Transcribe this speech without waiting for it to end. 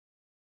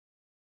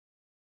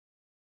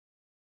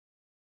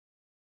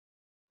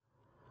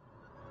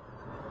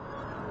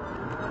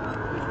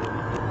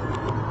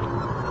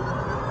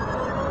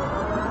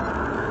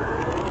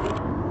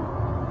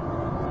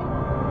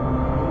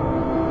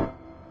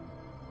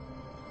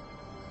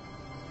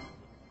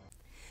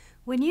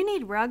When you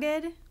need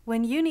rugged,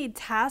 when you need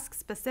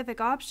task-specific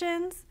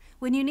options,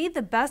 when you need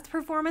the best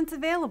performance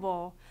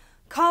available,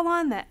 call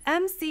on the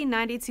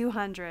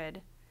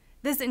MC9200.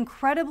 This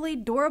incredibly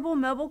durable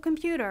mobile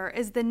computer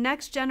is the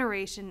next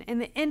generation in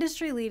the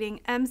industry-leading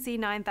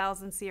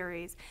MC9000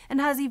 series and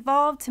has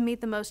evolved to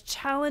meet the most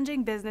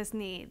challenging business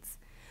needs.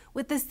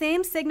 With the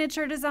same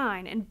signature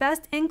design and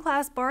best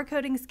in-class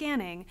barcoding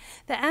scanning,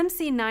 the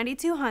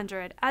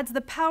MC9200 adds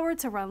the power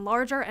to run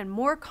larger and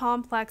more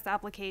complex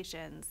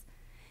applications.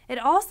 It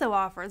also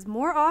offers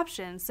more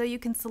options so you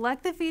can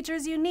select the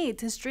features you need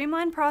to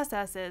streamline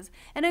processes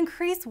and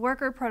increase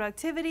worker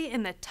productivity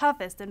in the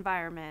toughest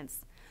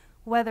environments.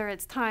 Whether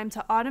it's time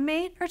to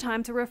automate or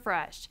time to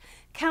refresh,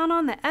 count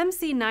on the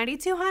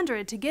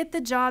MC9200 to get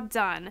the job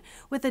done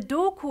with a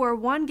dual-core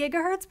 1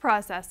 GHz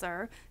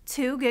processor,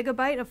 2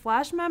 GB of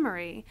flash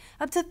memory,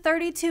 up to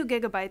 32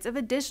 GB of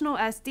additional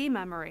SD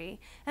memory,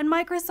 and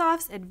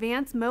Microsoft's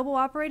advanced mobile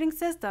operating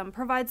system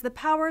provides the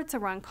power to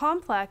run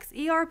complex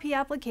ERP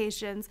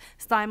applications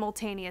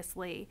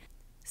simultaneously.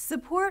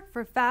 Support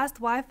for fast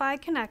Wi-Fi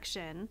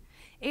connection.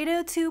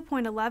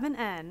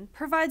 802.11n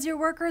provides your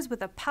workers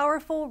with a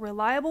powerful,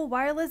 reliable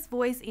wireless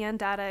voice and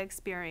data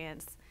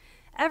experience.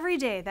 Every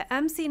day, the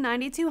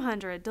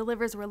MC9200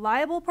 delivers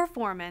reliable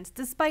performance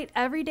despite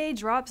everyday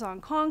drops on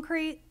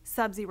concrete,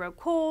 sub-zero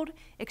cold,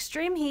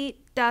 extreme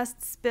heat,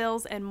 dust,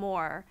 spills, and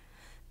more.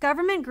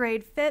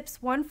 Government-grade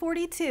FIPS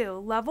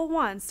 142 Level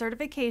 1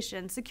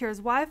 certification secures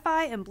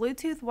Wi-Fi and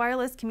Bluetooth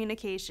wireless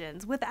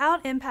communications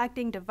without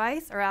impacting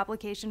device or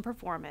application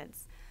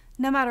performance.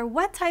 No matter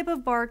what type of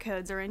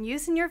barcodes are in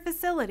use in your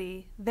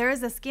facility, there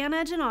is a scan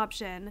engine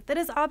option that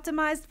is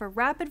optimized for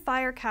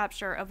rapid-fire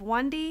capture of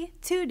 1D,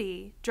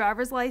 2D,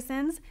 driver's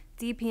license,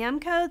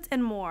 DPM codes,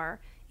 and more,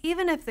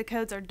 even if the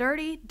codes are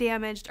dirty,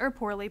 damaged, or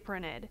poorly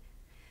printed.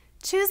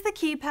 Choose the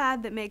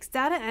keypad that makes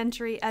data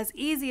entry as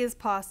easy as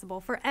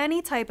possible for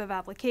any type of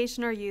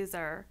application or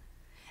user.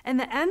 And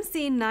the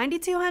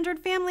MC9200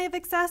 family of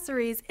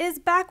accessories is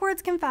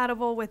backwards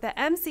compatible with the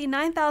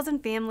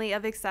MC9000 family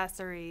of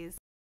accessories.